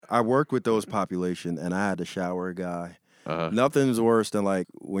I worked with those population, and I had to shower a guy. Nothing's worse than like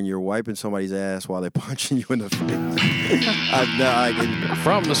when you're wiping somebody's ass while they're punching you in the face.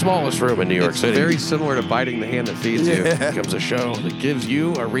 From the smallest room in New York City. Very similar to biting the hand that feeds you. It becomes a show that gives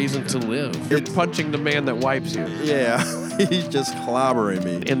you a reason to live. You're punching the man that wipes you. Yeah, he's just clobbering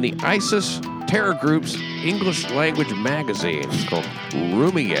me. In the ISIS terror group's English language magazine called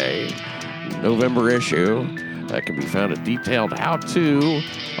ROBBERY, November issue, that can be found a detailed how-to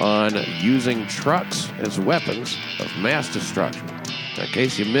on using trucks as weapons of mass destruction. Now, in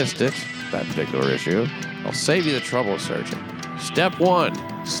case you missed it, that particular issue, I'll save you the trouble of searching. Step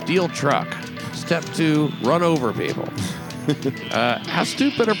 1, steal truck. Step 2, run over people. How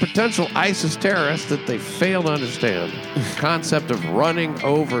stupid are potential ISIS terrorists that they fail to understand the concept of running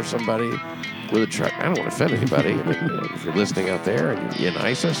over somebody with a truck. I don't want to offend anybody. I mean, if you're listening out there and you're in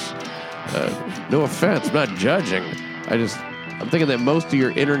ISIS, no offense, I'm not judging. I'm thinking that most of your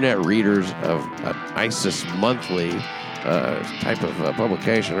internet readers of an ISIS monthly type of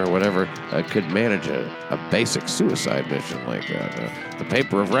publication or whatever could manage a basic suicide mission like that. The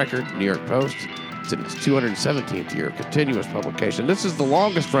paper of record, New York Post, it's in its 217th year, continuous publication. This is the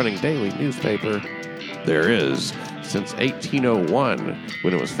longest-running daily newspaper there is since 1801,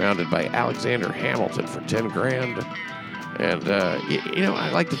 when it was founded by Alexander Hamilton for 10 grand. And,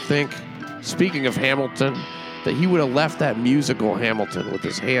 I like to think, speaking of Hamilton, that he would have left that musical Hamilton with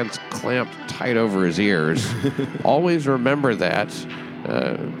his hands clamped tight over his ears. Always remember that.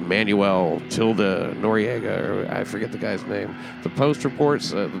 Manuel Tilda Noriega, or I forget the guy's name. The Post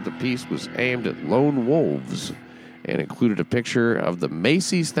reports that the piece was aimed at lone wolves and included a picture of the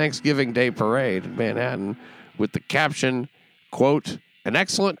Macy's Thanksgiving Day Parade in Manhattan with the caption, quote, "an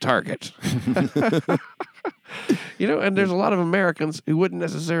excellent target." And there's a lot of Americans who wouldn't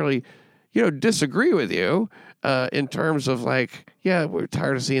necessarily, disagree with you in terms of like, yeah, we're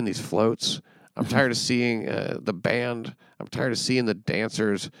tired of seeing these floats. I'm tired of seeing the band. I'm tired of seeing the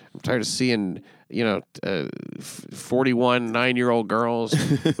dancers. I'm tired of seeing, 41 9-year-old girls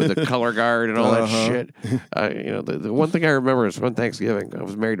with a color guard and all that shit. The one thing I remember is one Thanksgiving, I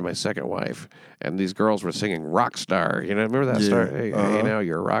was married to my second wife, and these girls were singing Rock Star. Remember that star? Hey, now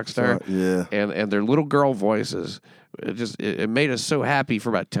you're a rock star. Yeah. And their little girl voices, it made us so happy for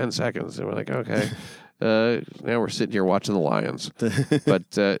about 10 seconds. And we're like, okay. Now we're sitting here watching the Lions. But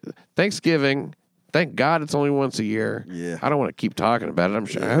Thanksgiving, thank God it's only once a year. Yeah. I don't want to keep talking about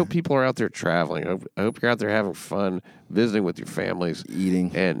it. I hope people are out there traveling. I hope you're out there having fun, visiting with your families.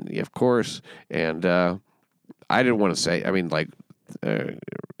 Eating. And, of course, and I didn't want to say, at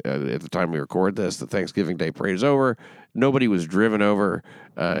the time we record this, the Thanksgiving Day Parade is over. Nobody was driven over.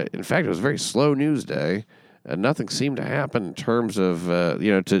 In fact, it was a very slow news day. Nothing seemed to happen in terms of,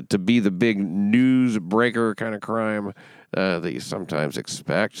 to be the big news breaker kind of crime that you sometimes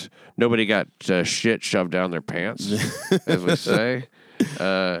expect. Nobody got shit shoved down their pants, as we say.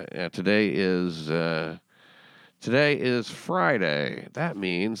 Today is Friday. That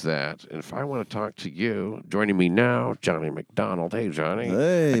means that if I want to talk to you, joining me now, Johnny McDonald. Hey, Johnny.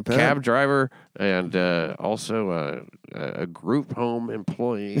 Hey, Pat. Cab driver and also a group home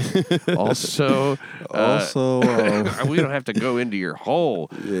employee. Also, we don't have to go into your whole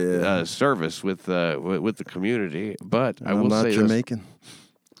service with the community, but I will say Jamaican.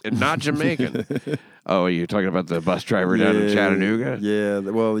 And not Jamaican. Oh, are you talking about the bus driver down in Chattanooga? Yeah,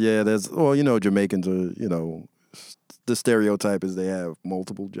 well, Jamaicans are, the stereotype is they have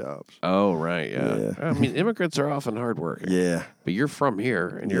multiple jobs. Oh, right, yeah. I mean, immigrants are often hardworking. Yeah. But you're from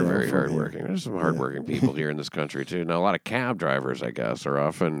here, and you're very hardworking. There's some hardworking people here in this country, too. Now, a lot of cab drivers, I guess, are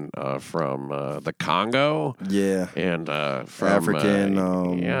often from the Congo. Yeah. And from African,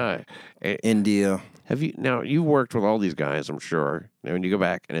 India. You worked with all these guys, I'm sure. When you go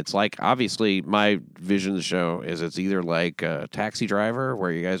back, and it's like, obviously, my vision of the show is it's either like a Taxi Driver,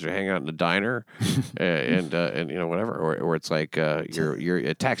 where you guys are hanging out in a diner, and whatever, or it's like you're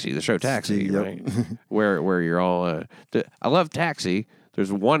a Taxi, the show Taxi, right? where you're all. I love Taxi. There's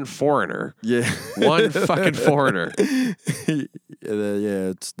one foreigner. Yeah. One fucking foreigner.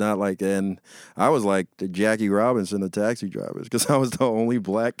 It's not like, and I was like the Jackie Robinson of Taxi Drivers because I was the only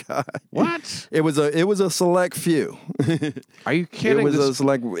black guy. What? It was a select few. Are you kidding? It was a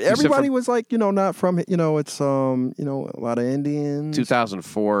select. Everybody was like, not from, it's a lot of Indians.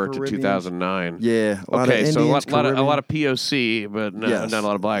 2004 to 2009. Yeah. A lot of Indians, a lot of POC, but not a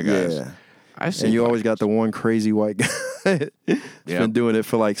lot of black guys. Yeah. And you always got the one crazy white guy. He's been doing it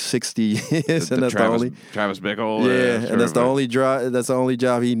for like 60 years, and that's Travis Bickle. Yeah, and that's the only That's the only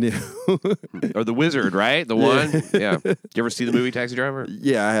job he knew. Or the Wizard, right? The one. Yeah. Did you ever see the movie Taxi Driver?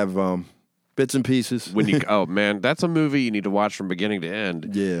 Yeah, I have. Bits and pieces. Oh man, that's a movie you need to watch from beginning to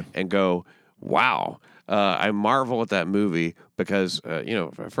end. Yeah. And go, wow. I marvel at that movie because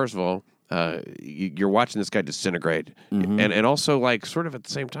first of all, you're watching this guy disintegrate, and also like sort of at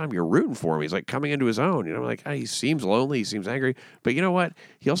the same time you're rooting for him. He's like coming into his own. Like he seems lonely, he seems angry, but you know what?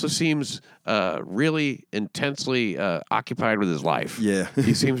 He also seems really intensely occupied with his life. Yeah,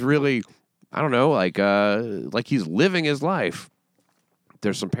 he seems really, I don't know, like he's living his life.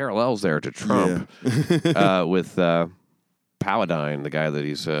 There's some parallels there to Trump with Paladine, the guy that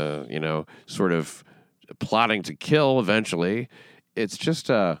he's sort of plotting to kill eventually. It's just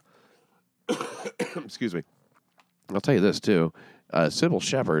excuse me. I'll tell you this too. Sybil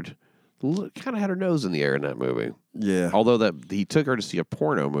Shepherd kind of had her nose in the air in that movie. Yeah. Although he took her to see a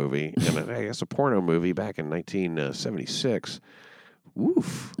porno movie, and I guess a porno movie back in 1976.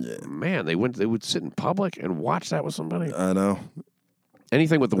 Oof. Yeah. Man, they would sit in public and watch that with somebody. I know.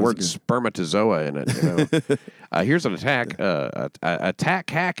 Anything with the word spermatozoa in it. Here's an attack. Attack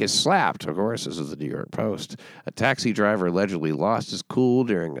hack is slapped. Of course, this is the New York Post. A taxi driver allegedly lost his cool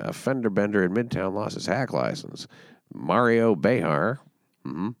during a fender bender in Midtown, lost his hack license. Mario Behar,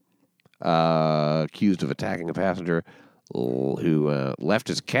 accused of attacking a passenger who left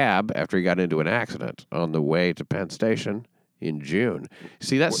his cab after he got into an accident on the way to Penn Station in June.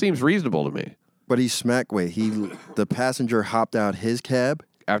 See, that seems reasonable to me. But the passenger hopped out his cab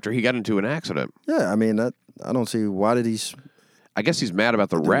after he got into an accident. Yeah, I mean, I don't see why did he. I guess he's mad about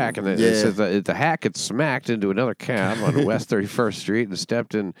the wreck, and it says that the hack had smacked into another cab on West 31st Street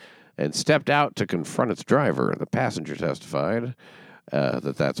and stepped out to confront its driver. The passenger testified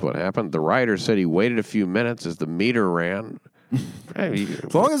that's what happened. The rider said he waited a few minutes as the meter ran.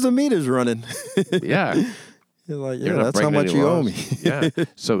 As long as the meter's running. Yeah. You're like, that's how much you owe me. Yeah.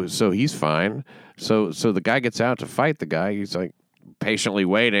 So he's fine. So the guy gets out to fight the guy. He's like patiently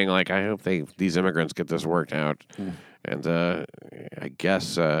waiting. Like, I hope these immigrants get this worked out. And I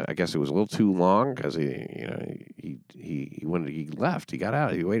guess it was a little too long because he left. He got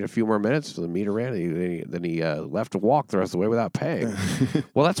out. He waited a few more minutes till the meter ran. Then he left to walk the rest of the way without paying.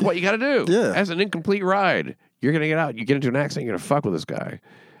 Well, that's what you got to do. Yeah. As an incomplete ride, you're gonna get out. You get into an accident. You're gonna fuck with this guy.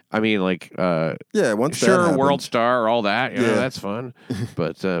 I mean, like, once sure, World Star, all that, that's fun.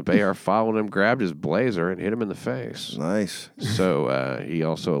 But Bayard followed him, grabbed his blazer, and hit him in the face. Nice. So he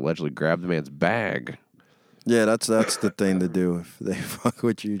also allegedly grabbed the man's bag. Yeah, that's the thing to do if they fuck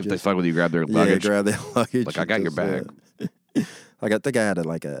with you. If they fuck with you, grab their luggage. Yeah, grab their luggage. Like, I got your bag. Like, I think I had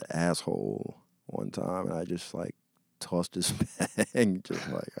an asshole one time, and I just, like, tossed his bag. Just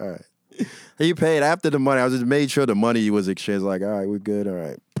like, all right. He paid after the money. I just made sure the money was exchanged. Like, all right, we're good. All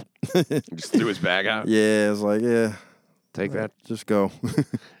right. Just threw his bag out. Yeah, it's like, take that. Just go.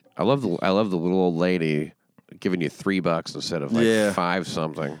 I love the little old lady giving you $3 instead of like 5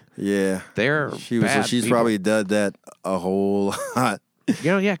 something. Yeah, she's people. Probably done that a whole lot.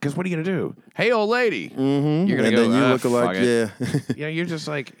 Yeah, because what are you gonna do? Hey, old lady. Mm-hmm. You're gonna go. Then you look like You're just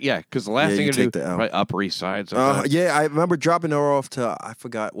like because the last thing you do right Upper East Side. I remember dropping her off to I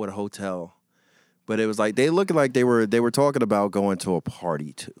forgot what hotel, but it was like they looked like they were talking about going to a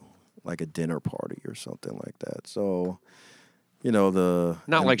party too, like a dinner party or something like that. So.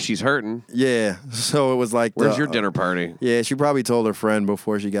 Not like she's hurting. Yeah. So it was like, where's your dinner party? Yeah, she probably told her friend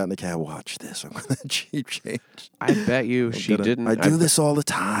before she got in the cab, watch this. I'm going to cheap change. I bet you she didn't. I do this all the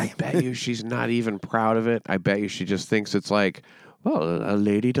time. I bet you she's not even proud of it. I bet you she just thinks it's like, well, a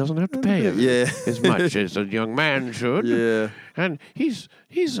lady doesn't have to pay as much as a young man should. Yeah. And he's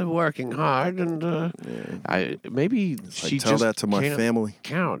working hard, and maybe she tell just that to my family.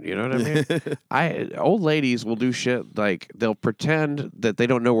 Count, you know what I mean? Old ladies will do shit like they'll pretend that they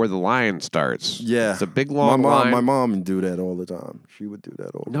don't know where the line starts. Yeah, it's a big long line. My mom would do that all the time. She would do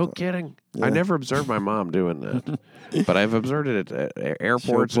that all the time. No kidding. Yeah. I never observed my mom doing that, but I've observed it at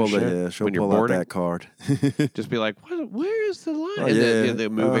airports and shit. She'll when you're pull boarding, out that card. Just be like, where is the line? And they're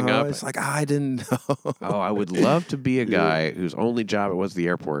moving up. It's like, I didn't know. I would love to be a guy whose only job was the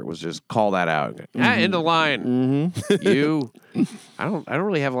airport was just call that out. In the line. Mm-hmm. I don't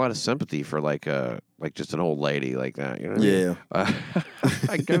really have a lot of sympathy for like just an old lady like that. You know what I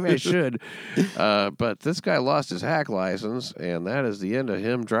mean? Maybe I should. But this guy lost his hack license, and that is the end of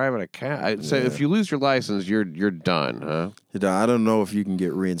him driving a cab. I'd say if you lose your license, you're done, huh? I don't know if you can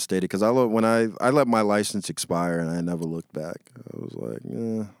get reinstated because I let my license expire and I never looked back. I was like,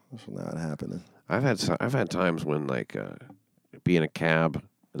 that's not happening. I've had times when like be in a cab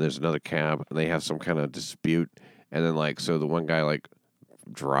and there's another cab and they have some kind of dispute, and then like so the one guy like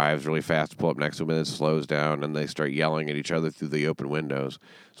drives really fast to pull up next to him and then slows down and they start yelling at each other through the open windows.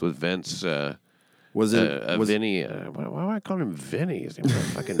 So with vents Was it Vinny? Why am I calling him Vinny? His name's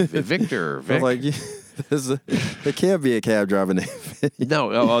fucking Victor. Vic? Like, there can't be a cab driver named Vinny.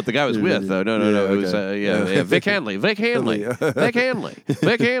 No, the guy was with though. No. It was Vic Hanley. Vic Hanley. Vic Hanley.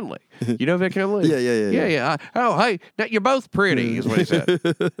 Vic Hanley. You know Vic Hanley? Yeah. Oh, hey, now you're both pretty, is what he said.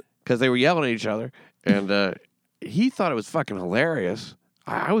 Because they were yelling at each other, and he thought it was fucking hilarious.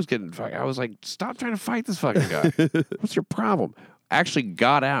 I was like, stop trying to fight this fucking guy. What's your problem? Actually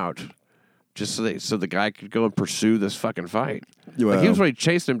got out just so the guy could go and pursue this fucking fight. Wow. Like, he was really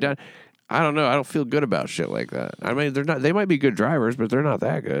chasing him down. I don't know. I don't feel good about shit like that. I mean, they're not. They might be good drivers, but they're not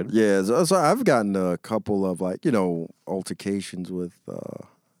that good. Yeah, so I've gotten a couple of altercations with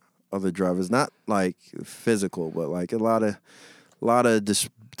other drivers, not like physical, but like a lot of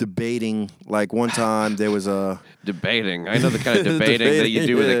debating. Like one time there was a debating. I know the kind of debating that you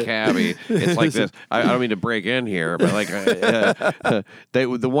do with a cabbie. It's like this. I don't mean to break in here, but like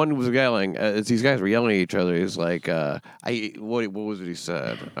the one was yelling. These guys were yelling at each other. He's like, what was it he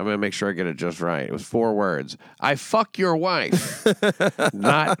said? I'm gonna make sure I get it just right. It was 4 words. I fuck your wife,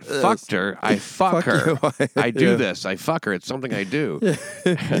 not fucked her. I fuck her. I do this. I fuck her. It's something I do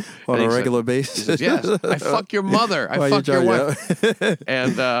on a regular basis. He says, yes, I fuck your mother. I fuck your wife.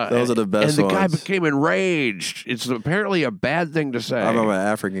 And those are the best. And the guy ones. became enraged. It's apparently a bad thing to say. I remember an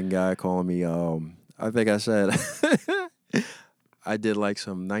African guy calling me. I think I said I did like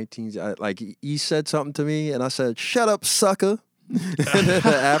some 19s. Like he said something to me, and I said, "Shut up, sucker." And the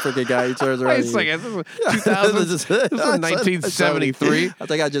African guy, he turns around. Wait a second. This was 2000. This was 1973. I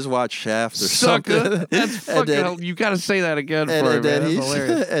think I just watched Shaft or Sucker. something. That's fucking hell. You got to say that again for him, man. That's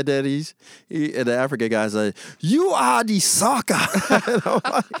hilarious. And then and the African guy said, "You are the sucker."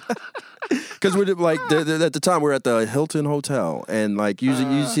 Because we're like at the time we're at the Hilton Hotel, and like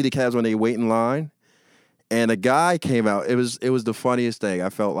usually you see the cabs when they wait in line, and a guy came out. It was the funniest thing. I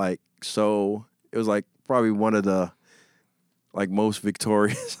felt like it was like probably one of the like most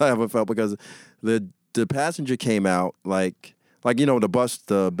victorious I ever felt, because the passenger came out like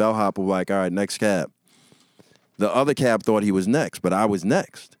the bellhop was like, all right, next cab. The other cab thought he was next, but I was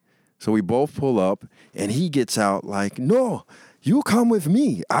next. So we both pull up, and he gets out like, no, you come with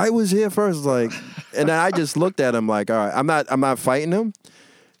me. I was here first. Like, and then I just looked at him like, all right, I'm not fighting him.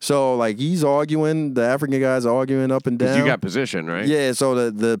 So like he's arguing, the African guy's arguing up and down. You got position, right? Yeah.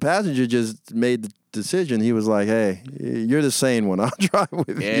 So the passenger just made the decision. He was like, hey, you're the sane one. I'll drive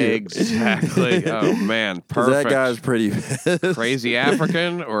with you. Exactly. Oh man, perfect. That guy's pretty crazy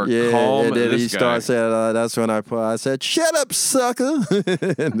African or yeah, calm. And then this he starts saying, that's when I said, shut up, sucker.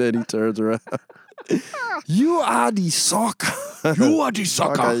 And then he turns around. You are the sucker. You are the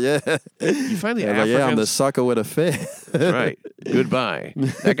sucker. Yeah. You find the Africans. Like, yeah, I'm the sucker with a face. That's right. Goodbye.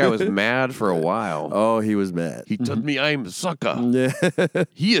 That guy was mad for a while. Oh, he was mad. He told me I'm a sucker. Yeah.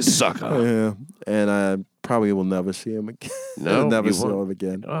 He is sucker. Yeah. And I probably will never see him again. No, never see him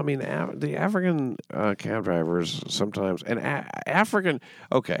again. I mean, the African cab drivers sometimes, and African.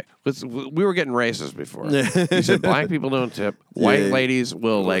 Okay, we were getting racist before. You said black people don't tip. White ladies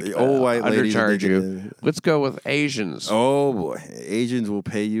will old white ladies undercharge you. Let's go with Asians. Oh boy, Asians will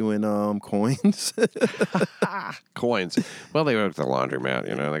pay you in coins. Coins. Well, they work at the laundromat.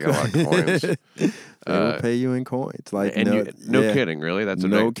 You know, they got a lot of coins. They will pay you in coins. Like, and no kidding, really. That's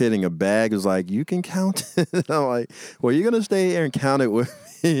kidding. A bag is like, you can count it. I'm like, well, you're gonna stay here and count it with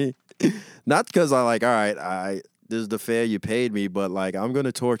me. Not because I like, all right, this is the fare you paid me, but like, I'm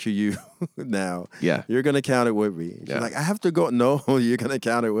gonna torture you now. Yeah, you're gonna count it with me. She's like, I have to go. No, you're gonna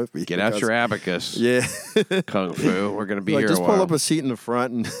count it with me. Get out your abacus. Yeah, kung fu. We're gonna be like, here. Just a while. pull up a seat in the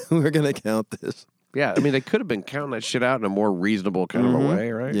front, and we're gonna count this. Yeah, I mean, they could have been counting that shit out in a more reasonable kind of a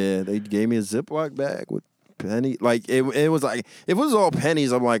way, right? Yeah, they gave me a Ziploc bag with penny. Like it was like, if it was all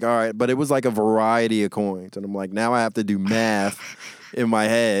pennies, I'm like, all right, but it was like a variety of coins, and I'm like, now I have to do math in my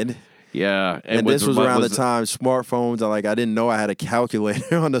head. Yeah, and this was around the time smartphones. I didn't know I had a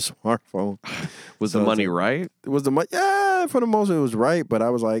calculator on the smartphone. Was the money right? Was the money? Yeah, for the most it was right, but I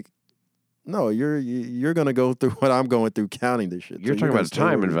was like, no, you're gonna go through what I'm going through counting this shit. You're talking about a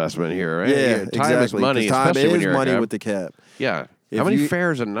time investment here, right? Yeah, time exactly. is money. Time especially when is you're money a cab. with the cab. Yeah. How many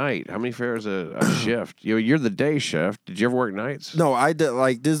fares a night? How many fares a shift? You're the day shift. Did you ever work nights? No, I did.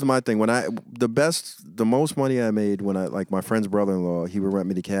 Like, this is my thing. When the most money I made when like my friend's brother-in-law, he would rent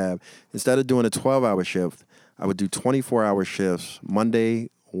me the cab. Instead of doing a 12-hour shift, I would do 24-hour shifts Monday,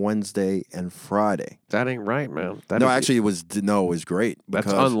 Wednesday, and Friday. That ain't right, man. Actually, it was great. That's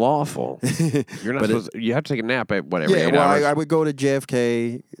unlawful. You're not supposed. You have to take a nap at whatever. Yeah, well, I would go to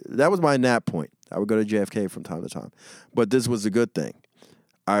JFK. That was my nap point. I would go to JFK from time to time, but this was a good thing.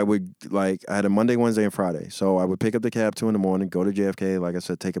 I had a Monday, Wednesday, and Friday. So I would pick up the cab 2 a.m, go to JFK. Like I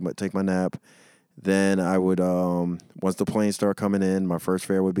said, take my nap. Then I would, once the planes start coming in, my first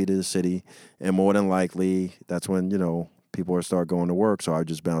fare would be to the city. And more than likely, that's when, people would start going to work. So I would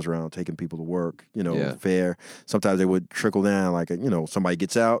just bounce around taking people to work, fare. Sometimes they would trickle down, like, somebody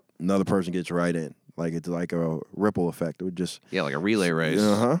gets out, another person gets right in. Like, it's like a ripple effect. It would just... Yeah, like a relay race.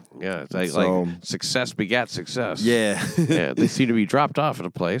 Uh-huh. Yeah, it's like success begats success. Yeah. Yeah, they seem to be dropped off at a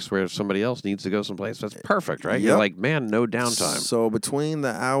place where somebody else needs to go someplace. That's perfect, right? Yep. You're like, man, no downtime. So between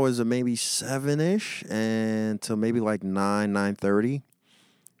the hours of maybe 7-ish and till maybe like 9:30,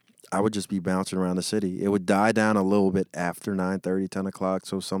 I would just be bouncing around the city. It would die down a little bit after 9:30, 10 o'clock.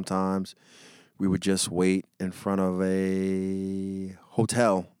 So sometimes we would just wait in front of a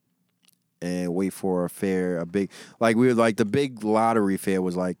hotel and wait for a fare, the big lottery fare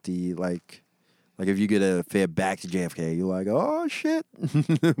was like if you get a fare back to JFK, you're like, oh shit,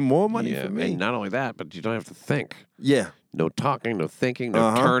 more money for me. And not only that, but you don't have to think. Yeah. No talking, no thinking,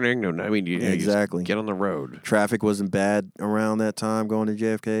 no turning, you exactly. Just get on the road. Traffic wasn't bad around that time going to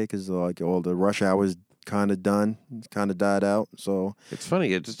JFK because all the rush hours kind of done, kind of died out. So it's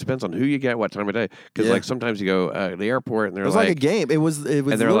funny. It just depends on who you get, what time of day. Because sometimes you go to the airport and they're like, it was like a game. It was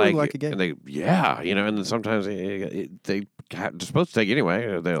literally like a game. And and then sometimes they're supposed to take you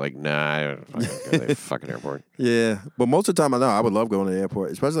anyway. They're like, nah, go to the fucking airport. Yeah, but most of the time I would love going to the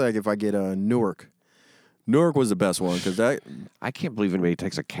airport, especially like if I get Newark. Newark was the best one because I can't believe anybody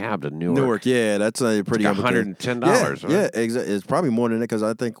takes a cab to Newark. Newark, yeah, that's a pretty like $110. Yeah, right? Yeah, exactly. It's probably more than that because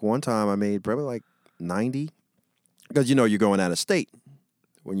I think one time I made probably like 90 because you're going out of state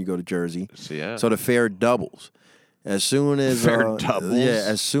when you go to Jersey. So the fare doubles. As soon as fare doubles. Yeah,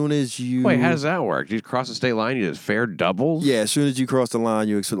 as soon as you wait, how does that work? Do you cross the state line? You just fare doubles? Yeah, as soon as you cross the line,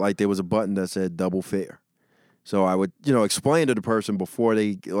 there was a button that said double fare. So I would explain to the person before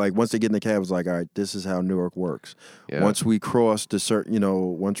they once they get in the cab, it's like, all right, this is how Newark works. Yeah. Once we cross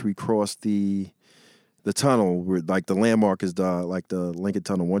once we cross the tunnel, the landmark is the Lincoln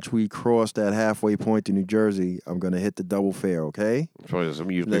Tunnel. Once we cross that halfway point to New Jersey, I'm gonna hit the double fare, okay? Probably some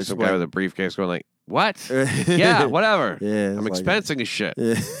guy with a briefcase going like, what? Yeah, whatever. Yeah, I'm expensing this shit.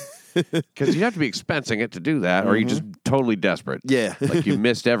 Yeah. Because you have to be expensing it to do that, or you're just totally desperate. Yeah. Like you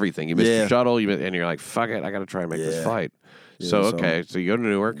missed everything. You missed your shuttle, and you're like, fuck it, I got to try and make this flight. Yeah, so you go to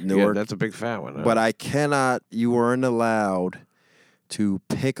Newark. Yeah, that's a big fat one. Huh? But you weren't allowed to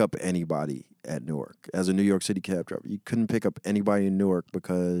pick up anybody at Newark. As a New York City cab driver, you couldn't pick up anybody in Newark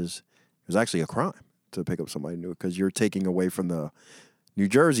because it was actually a crime to pick up somebody in Newark because you're taking away from the New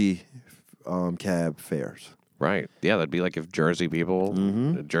Jersey cab fares. Right. Yeah, that'd be like if Jersey people,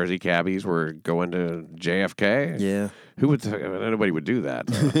 Jersey cabbies were going to JFK. Yeah. Nobody would do that.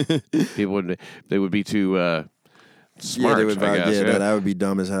 They would be too smart, I guess. Yeah, that would be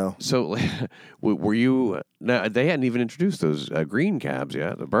dumb as hell. So were you, they hadn't even introduced those green cabs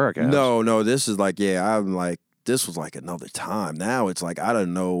yet, the borough cabs. No, this is this was like another time. Now it's like, I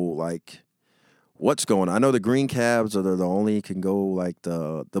don't know, what's going on. I know the green cabs are the only can go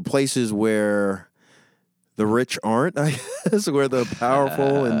the places where the rich aren't, I guess, where the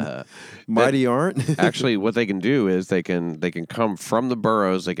powerful and mighty aren't. Actually, what they can do is they can come from the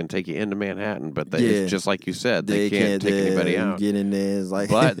boroughs. They can take you into Manhattan, but it's just like you said, they can't take anybody out. Get in there,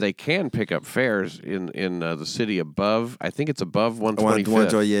 but they can pick up fares in the city above. I think it's above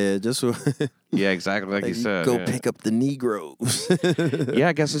 125th. Yeah, just yeah, exactly like you said. Go pick up the Negroes. Yeah,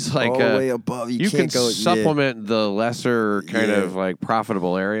 I guess it's like all the way above. You can can't go supplement the lesser kind of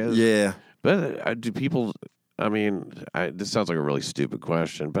profitable areas. Yeah. But do people, this sounds like a really stupid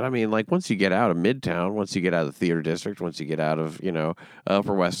question, but once you get out of Midtown, once you get out of the theater district, once you get out of,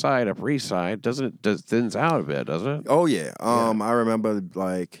 Upper West Side, Upper East Side, thins out a bit, doesn't it? Oh, yeah. I remember,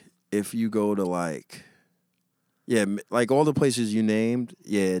 if you go to, all the places you named,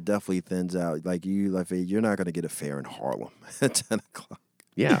 it definitely thins out. You're not going to get a fare in Harlem at 10 o'clock.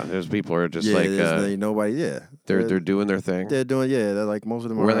 Yeah, there's people who are just nobody. Yeah, they're doing their thing. They're doing. Yeah, they're most of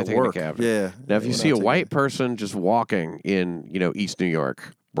them are at they taking work. A cab? Yeah. Now, if you see a white person just walking in, East New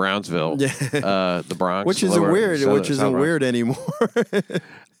York, Brownsville, the Bronx, which isn't weird anymore.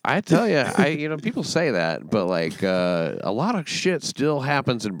 I tell you, people say that, but a lot of shit still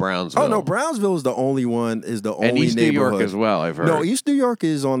happens in Brownsville. Oh no, Brownsville is the only one. Is the and only East neighborhood. New York as well. I've heard. No, East New York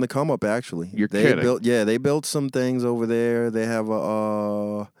is on the come up. Actually, kidding. They built some things over there. They have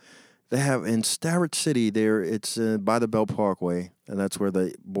in Starrett City. It's by the Belt Parkway, and that's where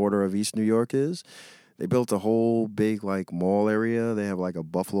the border of East New York is. They built a whole big mall area. They have a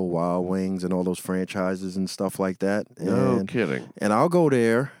Buffalo Wild Wings and all those franchises and stuff like that. No kidding. And I'll go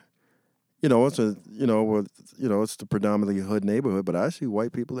there. It's the predominantly hood neighborhood, but I see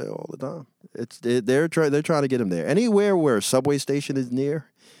white people there all the time. They're trying to get them there. Anywhere where a subway station is near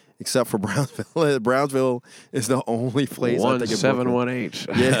except for Brownsville. Brownsville is the only place I think in Brooklyn.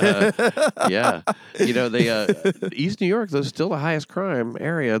 1718. Yeah. Yeah. You know, East New York, that's still the highest crime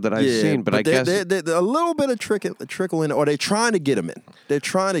area that I've seen, but I guess... They're a little bit of trickle in, or they're trying to get them in. They're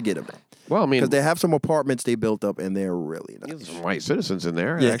trying to get them in. Well, I mean... Because they have some apartments they built up, and they're really nice. There's some white citizens in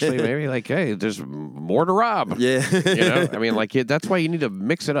there. And actually, maybe like, hey, there's more to rob. Yeah. You know? I mean, like, that's why you need to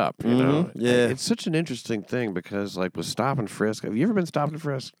mix it up, you know? Yeah. It's such an interesting thing because, like, with stop and frisk... Have you ever been stopped and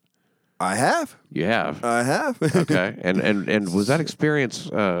frisked? I have. You have? I have. Okay. And was that experience...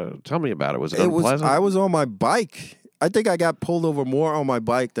 tell me about it. Was it unpleasant? I was on my bike. I think I got pulled over more on my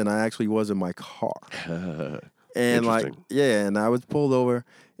bike than I actually was in my car. And and I was pulled over.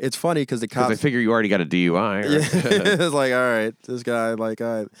 It's funny because the cops... Because they figure you already got a DUI. Yeah. It's like, all right, this guy, like,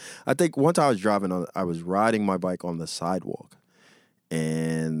 I think once I was riding my bike on the sidewalk,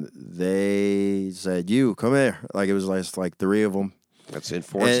 and they said, "You come here." Like it was like three of them. That's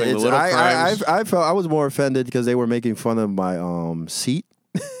enforcing the little crimes. I felt I was more offended because they were making fun of my seat.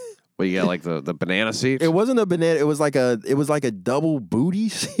 Well, you got like the banana seat. It wasn't a banana. It was like a double booty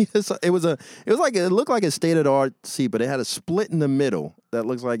seat. It looked like a state of the art seat, but it had a split in the middle that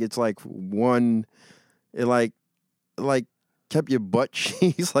looks like it's like one. It like kept your butt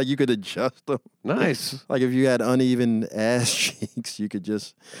cheeks, like you could adjust them. Nice. Like if you had uneven ass cheeks, you could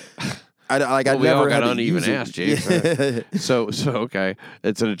just. We never all got had uneven ass cheeks. Right? So okay,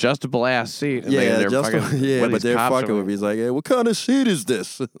 it's an adjustable ass seat. And yeah, but they're fucking with me. He's like, "Hey, what kind of seat is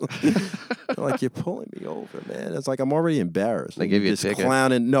this?" Like, you're pulling me over, man. It's like I'm already embarrassed. They give you a ticket?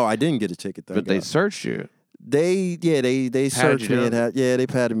 Clowning. No, I didn't get a ticket. But they searched you. They searched me and they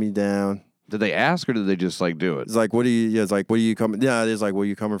patted me down. Did they ask or did they just like do it? It's like, what are you coming? Yeah, it's like, where are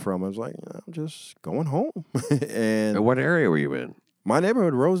you coming from? I was like, I'm just going home. And what area were you in? My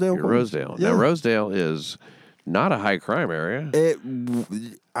neighborhood, Rosedale. Rosedale. Yeah. Now, Rosedale is not a high crime area.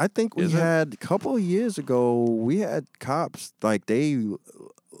 I think we had a couple of years ago, we had cops, like they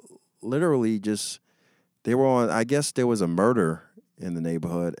literally they were on, I guess there was a murder in the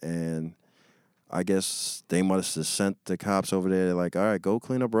neighborhood, and I guess they must have sent the cops over there. They're like, all right, go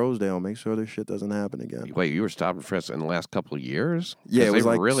clean up Rosedale. Make sure this shit doesn't happen again. Wait, you were stopped and frisked in the last couple of years? Yeah, it was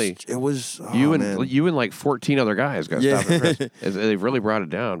like really. It was you and like 14 other guys got stopped and frisked. They've really brought it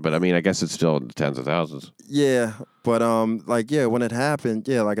down, but I mean, I guess it's still in the tens of thousands. Yeah, but when it happened,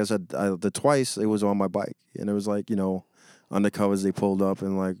 like I said, the twice it was on my bike, and it was like undercovers. They pulled up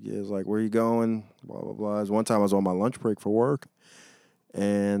and like it was like, where you going? Blah blah blah. It was one time I was on my lunch break for work,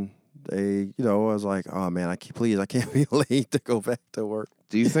 and they, I was like, oh man, I can't be late to go back to work.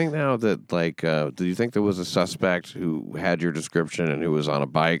 Do you think now that do you think there was a suspect who had your description and who was on a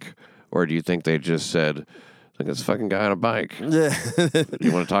bike, or do you think they just said, like, this fucking guy on a bike? Yeah.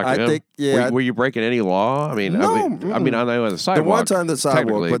 You want to talk to him? Think, yeah. Were you breaking any law? I mean, no. I mean, on the sidewalk. The one time the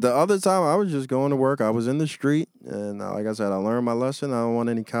sidewalk, but the other time I was just going to work. I was in the street, and like I said, I learned my lesson. I don't want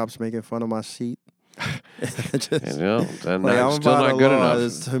any cops making fun of my seat. Then still not good enough.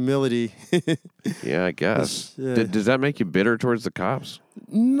 It's humility. Yeah, I guess. Does that make you bitter towards the cops?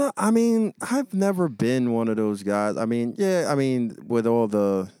 No, I mean, I've never been one of those guys. I mean, with all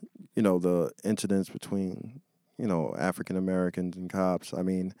the, the incidents between, African Americans and cops. I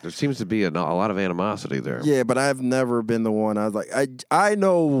mean, there seems to be a lot of animosity there. Yeah, but I've never been the one. I was like, I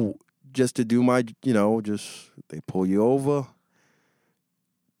know just to do my, just they pull you over.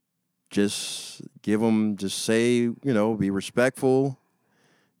 Just give them, just say, be respectful,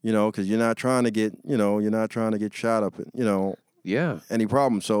 because you're not trying to get shot up, Yeah. any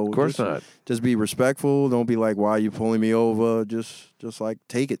problem. So of course not. Just be respectful. Don't be like, why are you pulling me over? Just like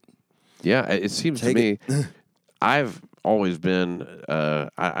take it. Yeah, it seems to me, I've always been, I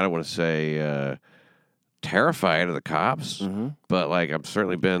don't want to say terrified of the cops, but like I've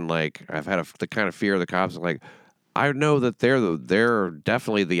certainly been like, I've had the kind of fear of the cops, like, I know that they're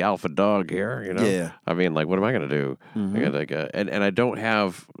definitely the alpha dog here, Yeah. I mean, like, what am I going to do? And I don't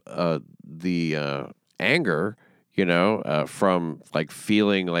have the anger, from like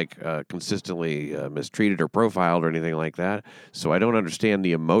feeling like consistently mistreated or profiled or anything like that. So I don't understand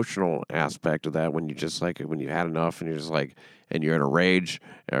the emotional aspect of that when you just like when you had enough and you're just like and you're in a rage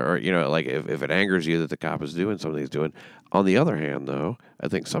or like if it angers you that the cop is doing something he's doing. On the other hand, though, I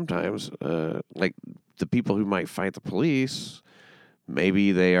think sometimes like the people who might fight the police,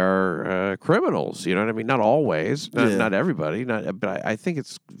 maybe they are criminals. You know what I mean? Not always, not everybody. But I think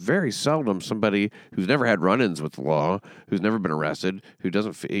it's very seldom somebody who's never had run-ins with the law, who's never been arrested, who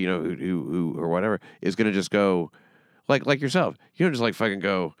doesn't, who or whatever, is going to just go like yourself. You don't just like fucking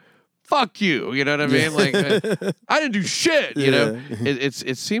go, fuck you. You know what I mean? Like I didn't do shit. You know,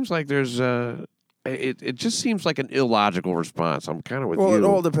 it seems like there's it just seems like an illogical response. I'm kind of with Well, you. it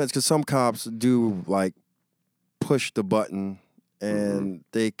all depends because some cops do like push the button and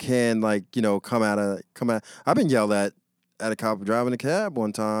they can like come out. I've been yelled at a cop driving a cab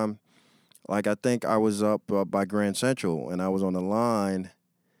one time. Like I think I was up by Grand Central and I was on the line,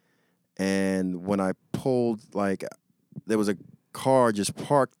 and when I pulled, like there was a car just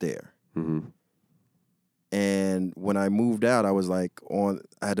parked there. Mm-hmm. And when I moved out, I was like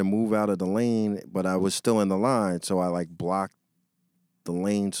I had to move out of the lane, but I was still in the line, so I like blocked the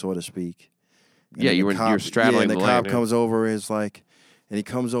lane, so to speak. And Yeah, you're straddling the the lane. lane. And the cop comes over, and he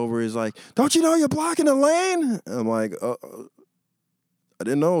comes over, is like, "Don't you know you're blocking the lane?" And I'm like, I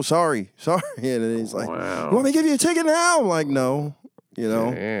didn't know. Sorry. And then he's like, Wow. "You want me to give you a ticket now?" I'm like, "No,"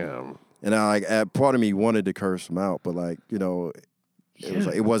 Damn. And I part of me wanted to curse him out, but like,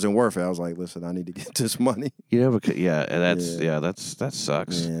 it wasn't worth it. I was like, listen, I need to get this money. Because that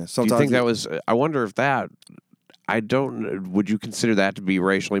sucks. Yeah. Do you think that was? I wonder if that. Would you consider that to be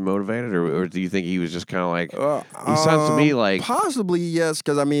racially motivated, or do you think he was just kind of like? He sounds to me like possibly yes,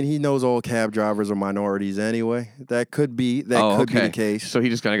 because I mean he knows all cab drivers are minorities anyway. That could be be the case. So he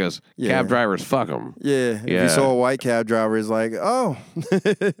just kind of goes, "Cab drivers, fuck them." Yeah. If you saw a white cab driver, it's like, oh,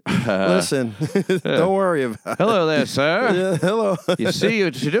 listen, don't worry about it. Hello there, sir. Yeah, hello. You see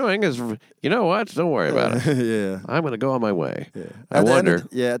what you're doing is, you know what? Don't worry about it. Yeah. I'm going to go on my way. Yeah. I wonder.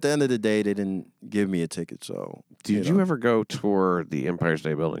 At the end of the day, they didn't give me a ticket, so. Did you ever go tour the Empire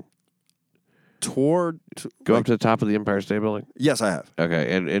State Building? Go up to the top of the Empire State Building? Yes, I have.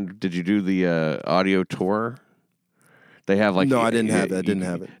 Okay, and did you do the audio tour? They have like... No, I didn't have that. I didn't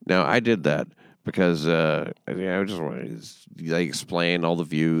have it. No, I did that because I just wanted... They explain all the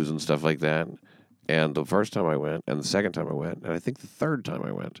views and stuff like that. And the first time I went, and the second time I went, and I think the third time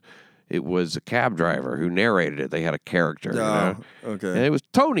I went, it was a cab driver who narrated it. They had a character, Okay. And it was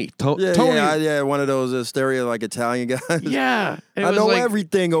Tony. Tony. Yeah, one of those stereo like Italian guys. Yeah. I know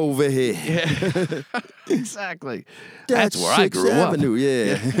everything over here. Yeah. Exactly. That's where I grew Avenue, up.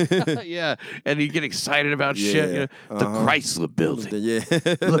 Yeah. Yeah. And you get excited about shit. The Chrysler Building. Yeah.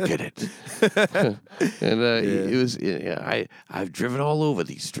 Look at it. And it was, I've driven all over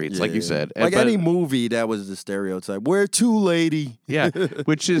these streets, like you said. Like any movie, that was the stereotype. Where to, lady? Yeah.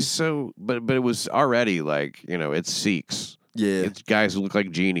 Which is so, but it was already like, it's Sikhs. Yeah. It's guys who look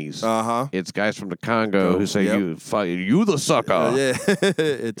like genies. Uh-huh. It's guys from the Congo who say, you the sucker.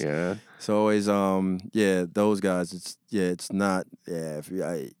 Yeah. It's always, those guys, it's not,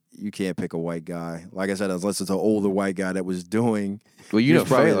 you can't pick a white guy. Like I said, unless it's an older white guy that was doing. Well, you know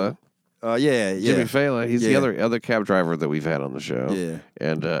Fela. Jimmy Fela. He's the other cab driver that we've had on the show. Yeah.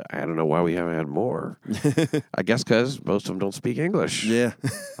 And I don't know why we haven't had more. I guess because most of them don't speak English. Yeah.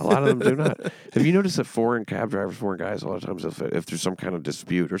 A lot of them do not. Have you noticed that foreign cab drivers, foreign guys, a lot of times if there's some kind of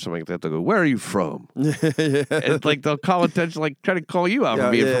dispute or something like that, they'll go, "Where are you from?" And like they'll call attention, like try to call you out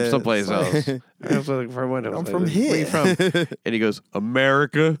for being from someplace else. I was like, I'm from here. Where are you from? And he goes,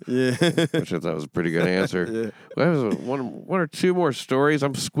 "America." Yeah. Which I thought was a pretty good answer. Well, that was one or two more stories.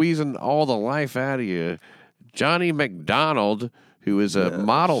 I'm squeezing all the life out of you. Johnny MacDonald, who is a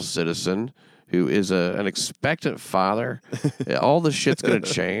model citizen, who is an expectant father. All the shit's going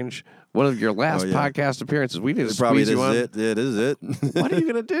to change. One of your last podcast appearances, we need to squeeze you on. Yeah, this is it. What are you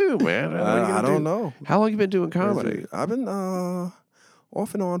going to do, man? I don't know. How long have you been doing comedy? I've been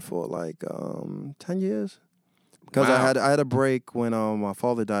off and on for like 10 years. Because I had a break when my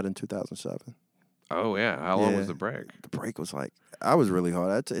father died in 2007. Oh, yeah. How long was the break? The break was like, I was really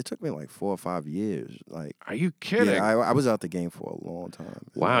hard. It took me like 4 or 5 years. Like, are you kidding? Yeah, I was out the game for a long time.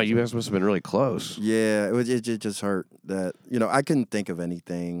 Wow, you guys must have been really close. Yeah, it just hurt that, I couldn't think of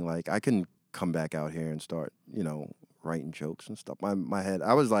anything. Like, I couldn't come back out here and start, writing jokes and stuff. My head,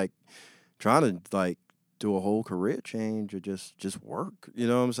 I was like trying to like do a whole career change or just work, you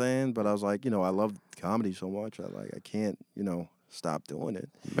know what I'm saying? But I was like, I love comedy so much. I can't, stop doing it.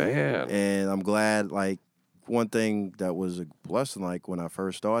 Man. And I'm glad, like, one thing that was a blessing, like, when I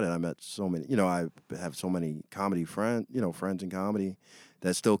first started, I met so many, I have so many comedy friends in comedy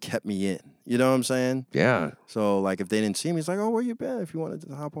that still kept me in. You know what I'm saying? Yeah. So, like, if they didn't see me, it's like, oh, where you been? If you wanted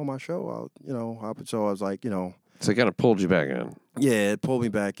to hop on my show, I'll, hop. So I was like, So it kind of pulled you back in. Yeah, it pulled me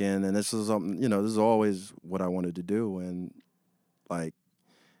back in, and this is something, this is always what I wanted to do, and, like,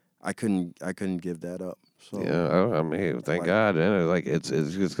 I couldn't give that up. So, yeah, I mean, thank God. And like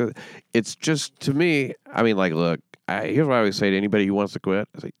it's just to me. I mean, like, look, here's what I always say to anybody who wants to quit: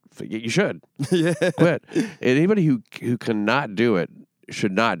 I say, you should quit. And anybody who cannot do it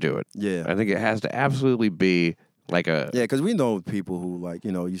should not do it. Yeah, I think it has to absolutely be Like a Yeah, because we know people who, like,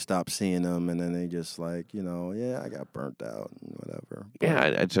 you stop seeing them and then they just like, I got burnt out and whatever. But,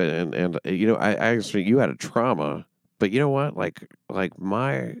 yeah, I'd say, and I actually, you had a trauma, but you know what? Like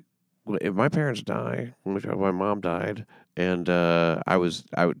if my parents die, which my mom died, and I would,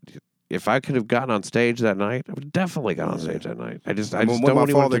 if I could have gotten on stage that night, I would have definitely got on stage that night. I just when don't my want anyone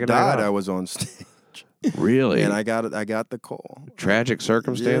to father take a night died, off. I was on stage. Really? And I got the call. Tragic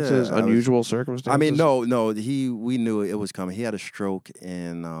circumstances, Yeah, unusual circumstances. I mean, no, we knew it was coming. He had a stroke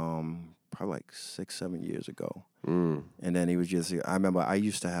in probably like 6-7 years ago, and then he was just. I remember I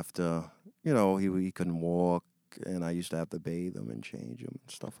used to have to, he couldn't walk, and I used to have to bathe him and change him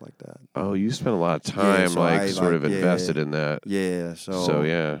and stuff like that. Oh, you spent a lot of time, invested in that. Yeah. So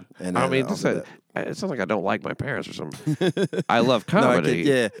yeah. And I mean, it sounds like I don't like my parents or something. I love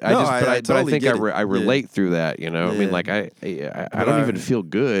comedy. I think I relate through that. I mean, like I don't even feel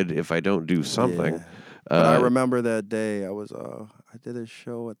good if I don't do something. Yeah. But I remember that day I did a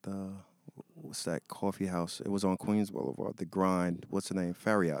show at what's that coffee house? It was on Queens Boulevard, The Grind. What's the name?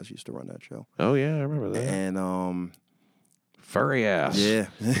 Furry Ass used to run that show. Oh yeah, I remember that. And Furry Ass. Yeah.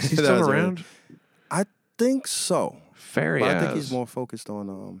 Is he still around? I think so. Furry Ass. I think he's more focused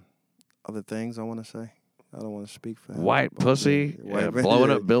on other things, I want to say. I don't want to speak for him. White pussy, blowing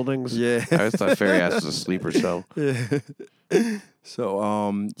up buildings. Yeah. I just thought Fairy Ass was a sleeper cell. Yeah. So,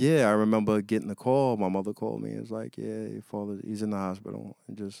 I remember getting the call. My mother called me. It was like, yeah, your father, he's in the hospital.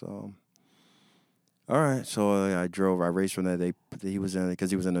 And just, all right. So I raced from there. He was in,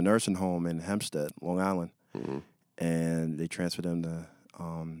 because he was in a nursing home in Hempstead, Long Island. Mm-hmm. And they transferred him to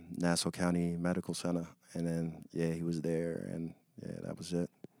Nassau County Medical Center. And then, he was there. And, that was it.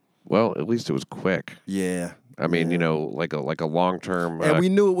 Well, at least it was quick. Yeah. I mean, like a long-term. And we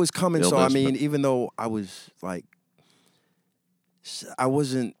knew it was coming. Illness, so, I mean, even though I was like, I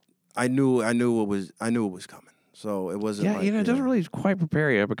knew it was coming. So it wasn't. Yeah, it doesn't really quite prepare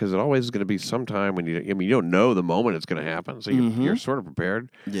you, because it always is going to be some time when you don't know the moment it's going to happen. So you're sort of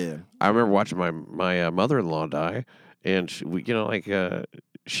prepared. Yeah. I remember watching my mother-in-law die, and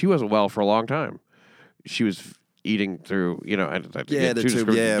she wasn't well for a long time. She was eating through, the tube.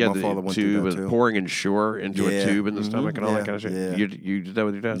 My father went through that too. Pouring Ensure into a tube in the stomach and all that kind of shit. Yeah. You did that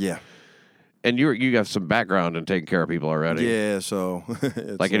with your dad? Yeah. And you have some background in taking care of people already. Yeah, so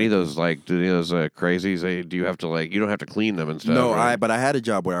like any of those, do any of those crazies? Do you have to you don't have to clean them and stuff? No, right? but I had a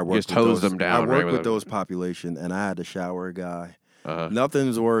job where I worked. Just hose them down. I worked with those population, and I had to shower a guy.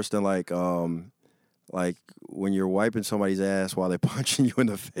 Nothing's worse than like when you're wiping somebody's ass while they're punching you in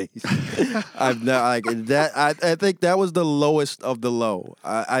the face. I've not that. I think that was the lowest of the low.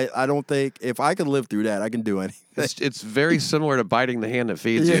 I don't think if I could live through that, I can do anything. It's very similar to biting the hand that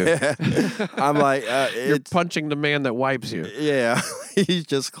feeds you. I'm like you're punching the man that wipes you. Yeah, he's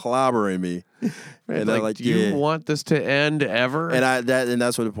just clobbering me. Right, and do you want this to end ever? And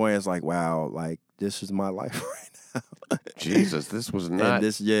that's what the point is. Like, wow, this is my life right now. Jesus, this was not.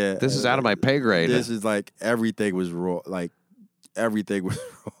 This is out of my pay grade. This is everything was wrong. Everything was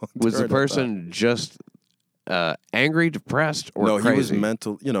wrong. Was the person just angry, depressed, or crazy? No, he was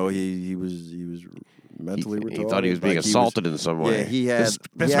mental. He was mentally retarded. He thought he was being assaulted in some way. Yeah, he had.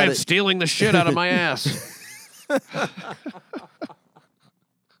 This man's stealing the shit out of my ass.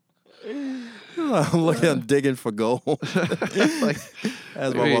 I'm digging for gold.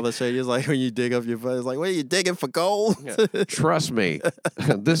 As my mother said, it's like when you dig up your butt, it's like, what are you digging for gold? Trust me,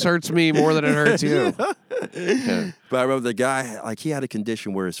 this hurts me more than it hurts you. Yeah. But I remember the guy, he had a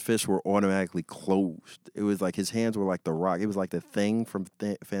condition where his fists were automatically closed. It was like his hands were like the Rock. It was like the Thing from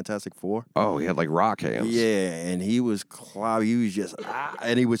Fantastic Four. Oh, he had rock hands. Yeah, and he was cloudy. He was just,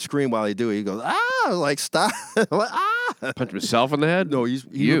 and he would scream while he do it. He goes, stop. Punch himself in the head? No,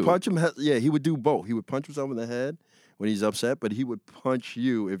 he would punch him. Yeah, he would do both. He would punch himself in the head when he's upset, but he would punch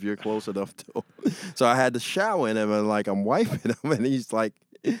you if you're close enough to him. So I had to shower in him, and I'm wiping him, and he's fuck.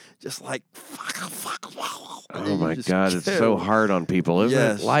 Oh my God, it's so hard on people,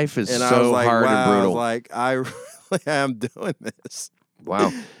 isn't it? Life is and so hard and brutal. I really am doing this.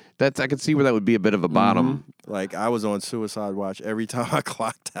 Wow. I could see where that would be a bit of a bottom. Mm-hmm. I was on suicide watch every time I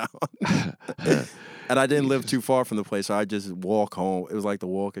clocked out. And I didn't live too far from the place, so I just walk home. It was like the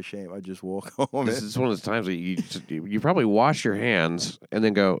walk of shame. I just walk home. This is one of those times that you probably wash your hands and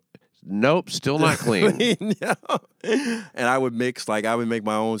then go, nope, still not clean. Yeah. And I would make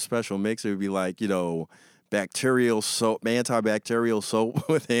my own special mix. It would be bacterial soap, antibacterial soap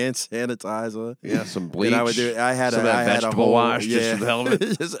with hand sanitizer. Yeah, some bleach. And I had some vegetable wash. Yeah, just for the hell of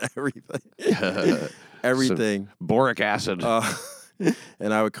it. Just everything. Everything. Some boric acid.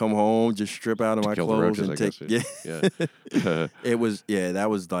 And I would come home, just strip out of my clothes and take. Yeah. It was that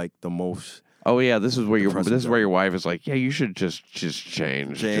was the most. Oh yeah, this is where your wife is like, yeah, you should just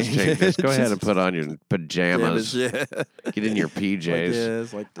change. Just change this. Go ahead and put on your pajamas. Yeah. Get in your PJs.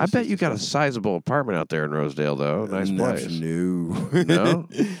 It's like, I bet you got a sizable apartment out there in Rosedale, though. Nice place. No. No?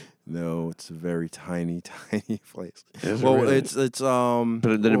 No, it's a very tiny place. Really? It's But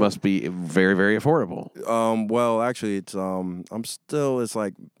then it must be very, very affordable. Well, actually, it's it's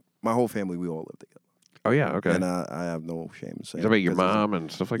like my whole family, we all live together. Oh yeah, okay. And I have no shame in saying. You talk about your mom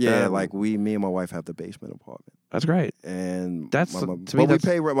and stuff like that. Yeah, like me and my wife have the basement apartment. That's great. And we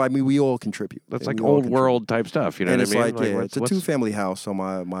pay rent. I mean, we all contribute. That's like old world type stuff. You know what I mean? It's like it's a 2-family house. So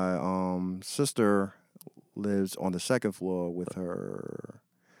my sister lives on the second floor with her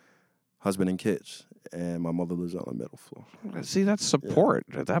husband and kids, and my mother lives on the middle floor. See, that's support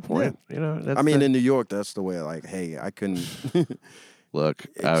at that point. Yeah. You know, I mean, in New York, that's the way. Like, hey, I couldn't. Look,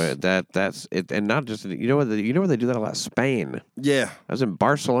 that's it, and not just where they do that a lot. Spain. Yeah, I was in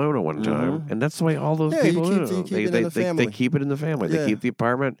Barcelona one time, and that's the way all those people do. They keep it in the family. Yeah. They keep the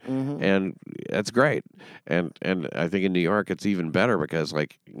apartment, and that's great. And I think in New York it's even better because what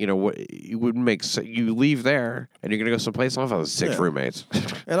you wouldn't make you leave there and you're gonna go someplace else with 6 roommates.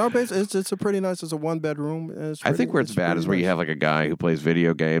 And our base it's a pretty nice. It's a 1-bedroom. I think where it's bad is where you have like a guy who plays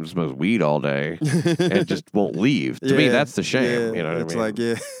video games, smokes weed all day, and just won't leave. To me, that's the shame. You know what I mean? It's like,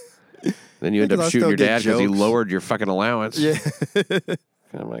 yeah. Then you end up shooting your dad because he lowered your fucking allowance. Yeah.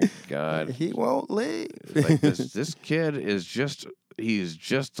 Oh my God. He won't leave. Like this kid is he's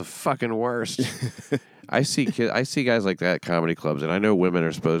just the fucking worst. I see guys like that at comedy clubs, and I know women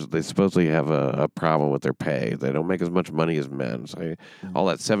are supposedly have a problem with their pay. They don't make as much money as men. So all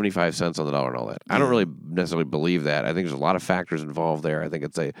that 75 cents on the dollar and all that. I don't really necessarily believe that. I think there's a lot of factors involved there. I think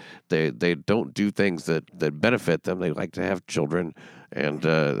it's they don't do things that benefit them. They like to have children, and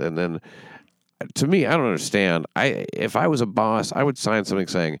then to me, I don't understand. If I was a boss, I would sign something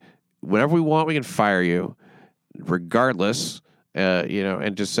saying, whenever we want, we can fire you, regardless.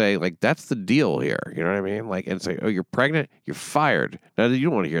 And just say, like, that's the deal here. You know what I mean? Like, and say, oh, you're pregnant? You're fired. Now, you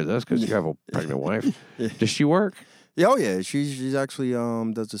don't want to hear this because you have a pregnant wife. Does she work? Yeah, oh, yeah. She's actually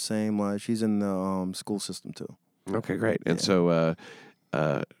does the same. Like, she's in the school system, too. Okay, great. And so,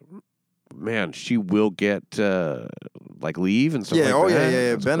 man, she will get, leave and stuff like that? Yeah.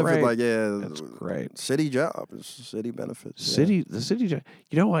 That's benefit, great. like, yeah. That's great. City job. It's city benefits. The city job.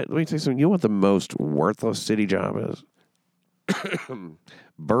 You know what? Let me tell you something. You know what the most worthless city job is?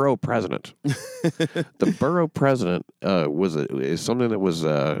 Borough president. The borough president is something that was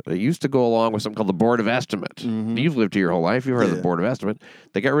it used to go along with something called the Board of Estimate. You've lived here your whole life. You've heard of the Board of Estimate.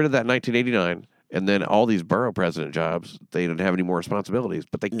 They got rid of that in 1989, and then all these borough president jobs, they didn't have any more responsibilities,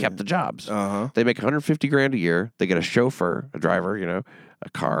 but they kept the jobs. They make $150,000 a year. They get a chauffeur, a driver, a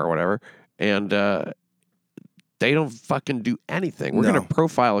car or whatever, and they don't fucking do anything. We're going to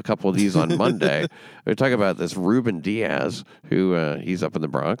profile a couple of these on Monday. We're talking about this Ruben Diaz, who he's up in the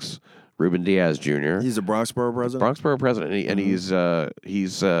Bronx. Ruben Diaz Jr. He's a Bronx borough president? Bronx borough president. And he's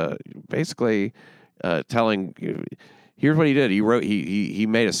basically telling... Here's what he did. He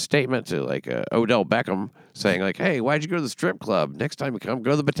made a statement to Odell Beckham saying hey, why'd you go to the strip club? Next time you come, go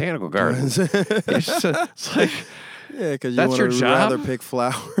to the Botanical Gardens. It's like... Yeah, because you would rather pick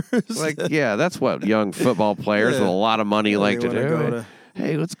flowers. That's what young football players with a lot of money like to do.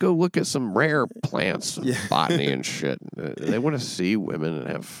 Hey, let's go look at some rare plants, botany and shit. They want to see women and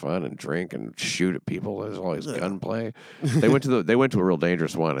have fun and drink and shoot at people. There's always gunplay. They went to a real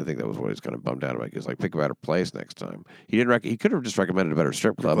dangerous one. I think that was what he's kind of bummed out about. He was like, pick a better place next time. He could have just recommended a better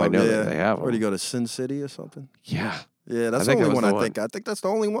strip club. I know that they have them. Or do you go to Sin City or something? Yeah. Yeah, that's the only one I think. I think that's the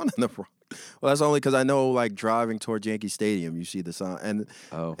only one in the front. Well, that's only because I know, driving towards Yankee Stadium, you see the sign. And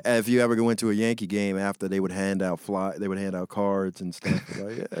if you ever went to a Yankee game after, they would hand out cards and stuff.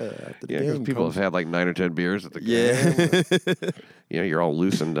 After the game, because people have had 9 or 10 beers at the game. Yeah. You're all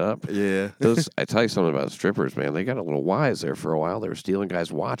loosened up. Yeah. I tell you something about strippers, man. They got a little wise there for a while. They were stealing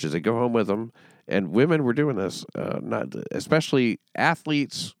guys' watches. They go home with them, and women were doing this. Not especially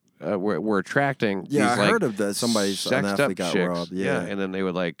athletes. We're attracting. Yeah, these, I heard of that. An athlete got chicks. robbed. Yeah, and then they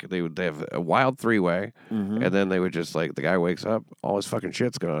would have a wild 3-way, and then they would just the guy wakes up, all his fucking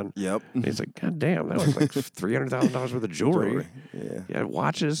shit's gone. Yep. And he's like, God damn, that was $300,000 worth of jewelry. Yeah,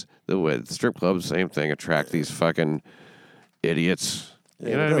 watches. The strip clubs, same thing. Attract these fucking idiots.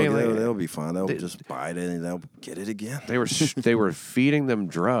 You know what I mean? They'll be fine. They'll just buy it and they'll get it again. They were feeding them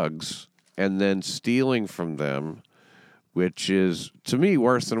drugs and then stealing from them. Which is, to me,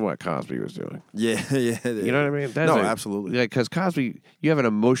 worse than what Cosby was doing. Yeah. You know what I mean? Absolutely. Because Cosby, you have an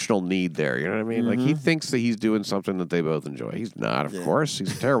emotional need there. You know what I mean? He thinks that he's doing something that they both enjoy. He's not, of course.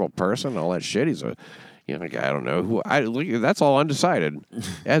 He's a terrible person, all that shit. You know, like, I don't know who. That's all undecided. It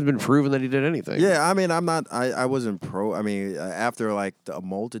hasn't been proven that he did anything. Yeah, I mean, I'm not. I wasn't pro. I mean, after like a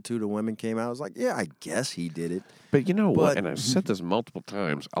multitude of women came out, I was like, yeah, I guess he did it. But you know what? And I've said this multiple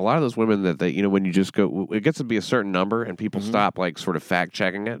times. A lot of those women that they, you know, when you just go, it gets to be a certain number, and people stop like sort of fact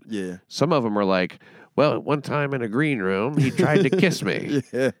checking it. Yeah. Some of them are like, well, at one time in a green room, he tried to kiss me.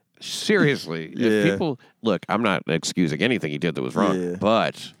 Yeah. Seriously, Yeah. if people look, I'm not excusing anything he did that was wrong, Yeah.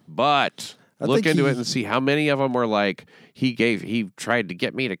 but look into it and see how many of them were like, he tried to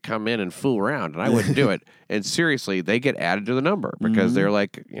get me to come in and fool around, and I wouldn't do it. And seriously, they get added to the number because they're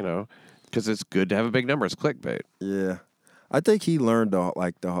like, you know, because it's good to have a big number. It's clickbait. Yeah. I think he learned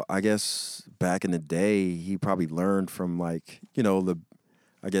I guess back in the day, he probably learned from like, you know,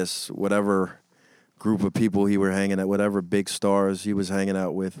 I guess whatever group of people he were hanging out, whatever big stars he was hanging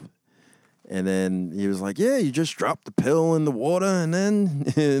out with. And then he was like, yeah, you just drop the pill in the water and then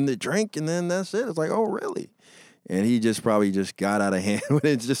in the drink and then that's it. It's like, oh, really? And he just probably just got out of hand when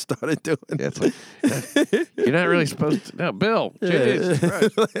it just started doing it. It's like, you're not really supposed to. No, Bill. Jesus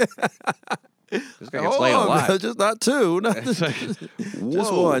Christ. This guy gets laid a lot. Just not two.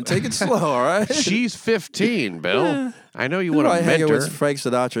 Just one. Take it slow, all right? She's 15, Bill. Yeah. I know you want to hanging mentor. With Frank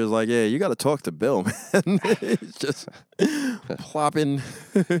Sinatra is like, yeah, you got to talk to Bill, man. It's just plopping.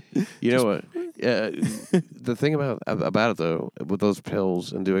 You know what? The thing about it, though, with those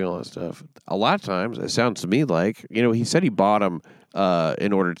pills and doing all that stuff, a lot of times it sounds to me like, you know, he said he bought them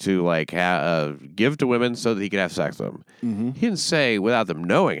in order to, like, give to women so that he could have sex with them. Mm-hmm. He didn't say without them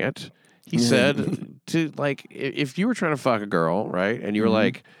knowing it. He said to, like, if you were trying to fuck a girl, right, and you were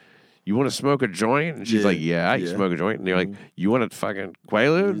like, you want to smoke a joint? And she's like, yeah, I can smoke a joint. And you're like, you want to fucking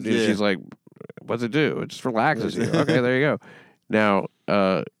Quaalude? And she's like, what's it do? It just relaxes you. Okay, there you go. Now,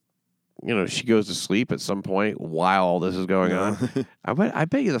 you know, she goes to sleep at some point while all this is going on. I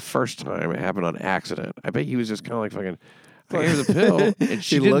bet you the first time it happened on accident. I bet he was just kind of like fucking, I gave her the pill, and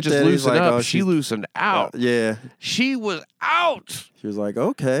she didn't just loosen up. Oh, she loosened out. Yeah. She was out. She was like,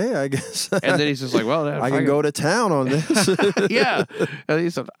 okay, I guess. And then he's just like, well, I can go to town on this. Yeah. And he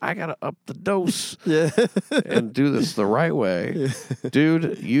said, I got to up the dose and do this the right way.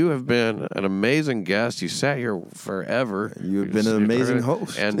 Dude, you have been an amazing guest. You sat here forever. You've been an amazing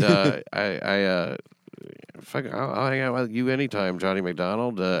host. And I'll hang out with you anytime, Johnny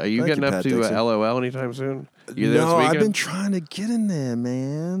McDonald. Are you getting up to LOL anytime soon? No, I've been trying to get in there,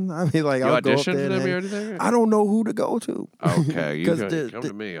 man. I mean, like, you I'll go up there. there. Them or anything? I don't know who to go to. Okay, you come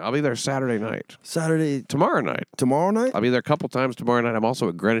to me. I'll be there Saturday night. Tomorrow night. Tomorrow night? I'll be there a couple times tomorrow night. I'm also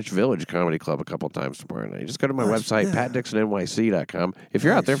at Greenwich Village Comedy Club a couple times tomorrow night. Just go to my website, PatDixonNYC.com. If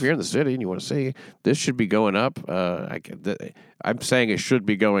you're out there, if you're in the city and you want to see, this should be going up. I'm saying it should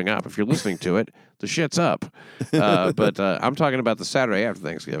be going up. If you're listening to it, the shit's up. But I'm talking about the Saturday after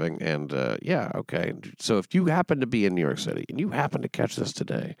Thanksgiving. And yeah, okay. So if you happen to be in New York City and you happen to catch this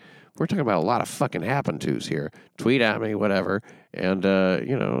today, we're talking about a lot of fucking happen-tos here. Tweet at me, whatever. And,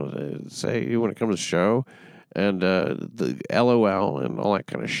 you know, say when it comes to the show. And the LOL and all that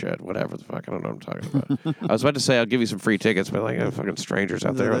kind of shit, whatever the fuck, I don't know what I'm talking about. I was about to say I'll give you some free tickets, but like fucking strangers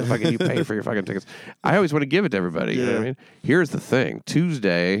out there, what the fuck can you pay for your fucking tickets? I always want to give it to everybody. You know what I mean? Here's the thing: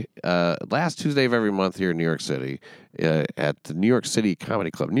 Tuesday, last Tuesday of every month here in New York City, at the New York City Comedy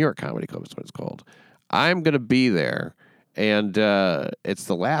Club, New York Comedy Club is what it's called. I'm gonna be there, and it's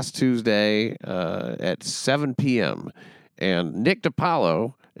the last Tuesday at 7 p.m. And Nick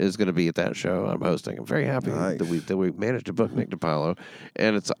DiPaolo is going to be at that show. I'm hosting. I'm very happy that we managed to book Nick DiPaolo,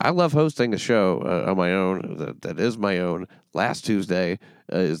 and I love hosting a show on my own. That is my own. Last Tuesday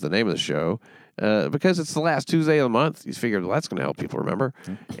is the name of the show because it's the last Tuesday of the month. You figured, well, that's going to help people remember,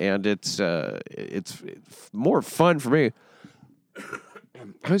 and it's more fun for me. I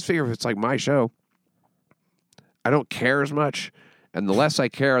always figure if it's like my show, I don't care as much. And the less I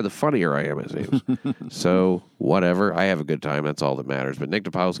care, the funnier I am, it seems. So, whatever. I have a good time. That's all that matters. But Nick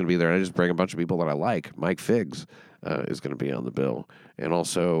DiPaolo's going to be there, and I just bring a bunch of people that I like. Mike Figs is going to be on the bill. And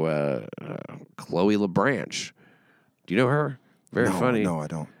also Chloe LeBranch. Do you know her? Very funny. No, I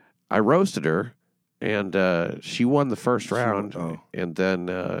don't. I roasted her, and she won the first round. And then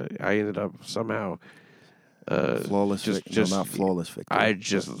I ended up somehow... flawless victory. Not flawless victory. I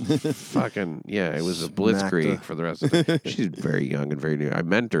just fucking, it was a blitzkrieg for the rest of the She's very young and very new. I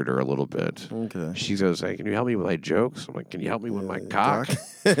mentored her a little bit. Okay. She goes, hey, can you help me with my jokes? I'm like, can you help me with my cock?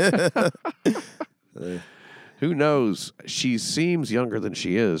 Who knows? She seems younger than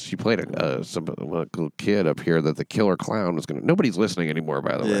she is. She played a little kid up here that the killer clown was going to... Nobody's listening anymore,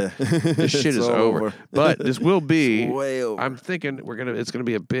 by the way. This shit is over. But this will be... It's way over. I'm thinking it's going to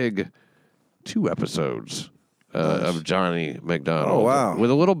be a big 2 episodes of Johnny MacDonald. Oh, wow.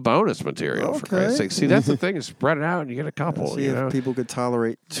 With a little bonus material, for Christ's sake. See, that's the thing. Is spread it out and you get a couple. See if people could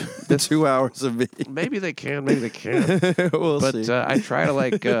tolerate 2 hours of me. Maybe they can. Maybe they can't. We'll but see. I try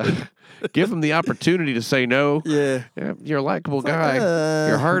to, give them the opportunity to say no. Yeah. You're a likable guy.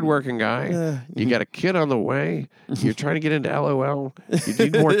 You're a hardworking guy. You got a kid on the way. You're trying to get into LOL. You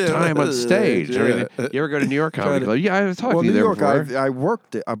need more time on stage. Yeah. I mean, you ever go to New York Comedy Club? Yeah, I've talked to you New there York, before. I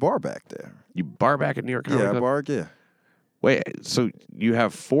worked it. I bar back there. You bar back at New York Comedy Club? Yeah. Wait, so you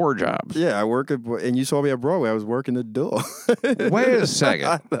have 4 jobs? Yeah, I work at, and you saw me at Broadway. I was working the door. Wait a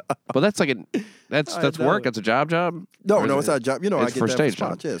second. But that's like that's work. That's a job. No, it's not a job. I it's get for that stage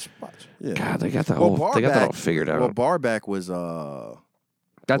spots. Yeah, spots. Yeah. God, they got that all figured out. Well, barback was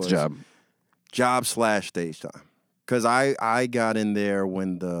that's a job. Job/stage time. Because I got in there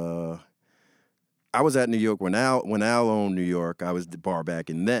when I was at New York when Al owned New York. I was the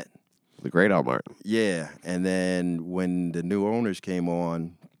barback in then. The great Al Martin. Yeah, and then when the new owners came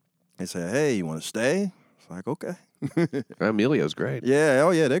on, they said, "Hey, you want to stay?" It's like, okay. Emilio's great. Yeah,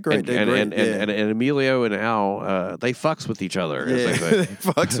 oh yeah, they're great. And Emilio and Al, they fucks with each other. Yeah, they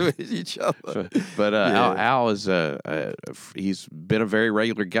fucks with each other. But Al is he's been a very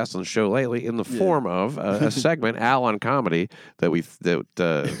regular guest on the show lately in the form of a segment, Al on Comedy, that we sort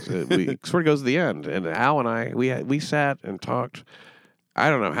of goes to the end. And Al and I we sat and talked. I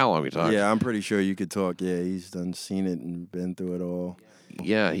don't know how long we talked. Yeah, I'm pretty sure you could talk. Yeah, he's seen it and been through it all.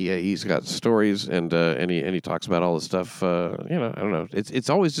 Yeah, he's got stories and he talks about all this stuff. I don't know. It's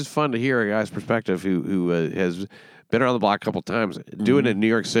always just fun to hear a guy's perspective who has been around the block a couple times, doing it in New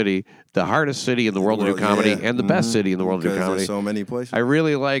York City, the hardest city in the world to do comedy, and the best city in the world to do comedy. There's so many places. I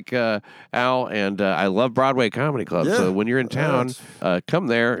really like Al, and I love Broadway Comedy Club. Yeah. So when you're in town, come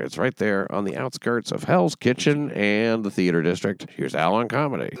there. It's right there on the outskirts of Hell's Kitchen and the Theater District. Here's Al on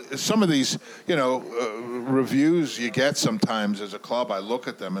Comedy. Some of these, reviews you get sometimes as a club, I look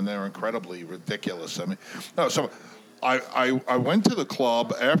at them and they're incredibly ridiculous. I mean, I went to the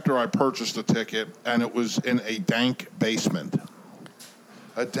club after I purchased a ticket, and it was in a dank basement.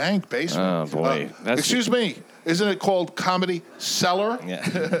 A dank basement. Oh, boy. Excuse me. Isn't it called Comedy Cellar?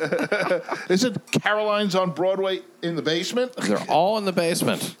 Yeah. Isn't Caroline's on Broadway in the basement? They're all in the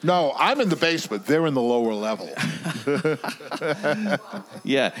basement. No, I'm in the basement. They're in the lower level.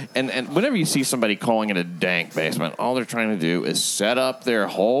 Yeah, and whenever you see somebody calling it a dank basement, all they're trying to do is set up their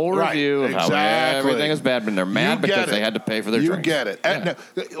whole review of how everything is bad, but they're mad because they had to pay for their drinks. You get it. Yeah.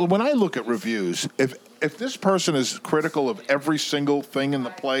 Now, when I look at reviews, if this person is critical of every single thing in the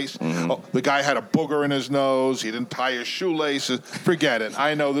place, the guy had a booger in his nose, he didn't tie his shoelaces, forget it.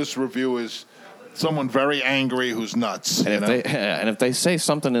 I know this review is someone very angry who's nuts. And if they say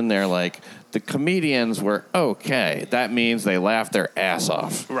something in there like, the comedians were okay, that means they laughed their ass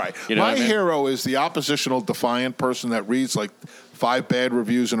off. Right. You know My hero is the oppositional defiant person that reads like 5 bad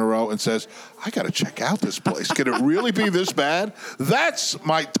reviews in a row and says, I got to check out this place. Can it really be this bad? That's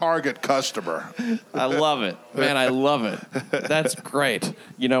my target customer. I love it. Man, I love it. That's great.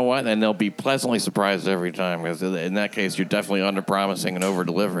 You know what? And they'll be pleasantly surprised every time, because in that case, you're definitely under-promising and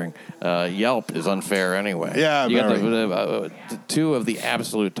over-delivering. Yelp is unfair anyway. Yeah, you got the 2 of the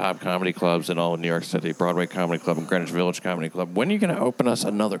absolute top comedy clubs in all of New York City, Broadway Comedy Club and Greenwich Village Comedy Club. When are you going to open us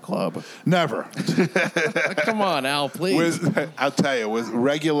another club? Never. Come on, Al, please. I'll tell you, with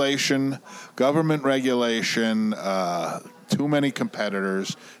regulation, government regulation, too many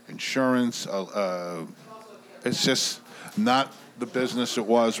competitors, insurance, it's just not the business it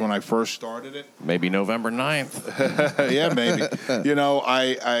was when I first started it. Maybe November 9th. Yeah, maybe.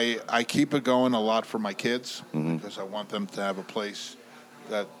 I keep it going a lot for my kids because I want them to have a place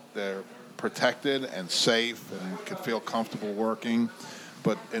that they're protected and safe and can feel comfortable working.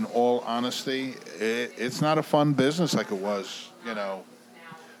 But in all honesty, it's not a fun business like it was,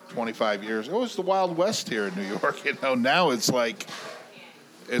 25 years. It was the Wild West here in New York. Now it's like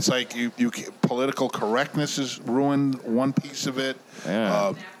you political correctness has ruined one piece of it.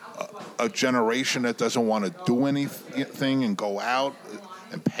 Yeah. A generation that doesn't want to do anything and go out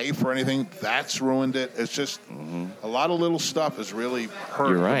and pay for anything, that's ruined it. It's just a lot of little stuff has really hurt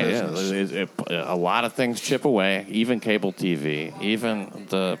You're right, the business. A lot of things chip away, even cable TV, even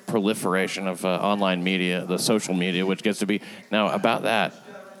the proliferation of online media, the social media, which gets to be... Now, about that,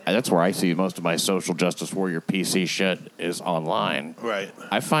 that's where I see most of my social justice warrior PC shit is online. Right.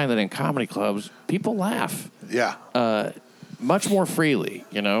 I find that in comedy clubs, people laugh. Yeah. Much more freely,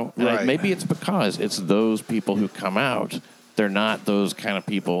 Like, Right. maybe it's because it's those people who come out. They're not those kind of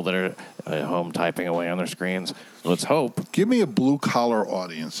people that are at home typing away on their screens. Let's hope. Give me a blue-collar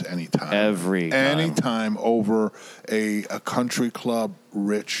audience anytime. Every time. Anytime over a country club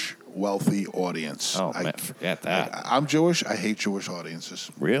rich wealthy audience. Oh, man, forget that. I'm Jewish. I hate Jewish audiences.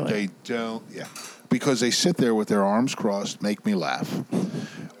 Really? They don't, yeah. Because they sit there with their arms crossed, make me laugh.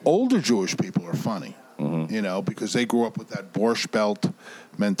 Older Jewish people are funny, because they grew up with that Borscht Belt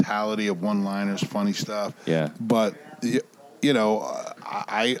mentality of one-liners, funny stuff. Yeah. But,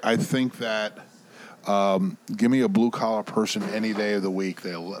 I think that give me a blue-collar person any day of the week,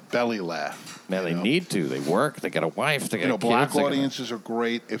 they'll belly laugh. Man, they need to. They work. They got a wife. They got kids. Black audiences are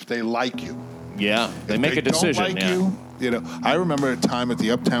great if they like you. Yeah, they make a decision. Don't like you, I remember a time at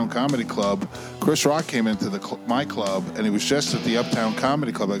the Uptown Comedy Club. Chris Rock came into my club, and he was just at the Uptown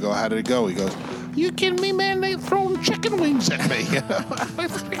Comedy Club. I go, "How did it go?" He goes, "You kidding me, man? They throwing chicken wings at me."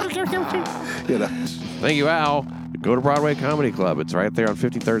 Thank you, Al. Go to Broadway Comedy Club. It's right there on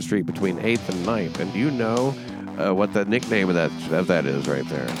 53rd Street between 8th and 9th. And do you know what the nickname of that is right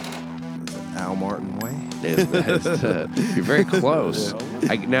there? Al Martin Way. You're very close.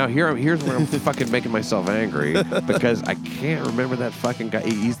 Here's where I'm fucking making myself angry because I can't remember that fucking guy.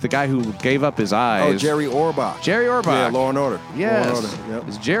 He's the guy who gave up his eyes. Oh, Jerry Orbach. Jerry Orbach. Yeah, Law and Order. Yes. Law and Order. Yep.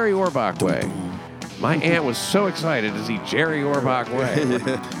 It's Jerry Orbach Way. My aunt was so excited to see Jerry Orbach Way.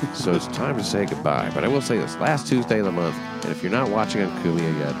 So it's time to say goodbye. But I will say this, last Tuesday of the month, and if you're not watching on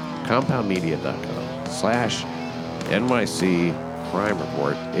Kumia yet, compoundmedia.com/NYC Crime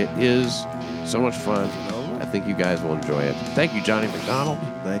Report. It is so much fun. I think you guys will enjoy it. Thank you, Johnny McDonald.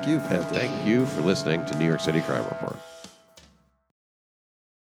 Thank you, Pat. Thank you for listening to New York City Crime Report.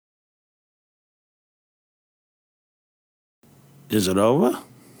 Is it over?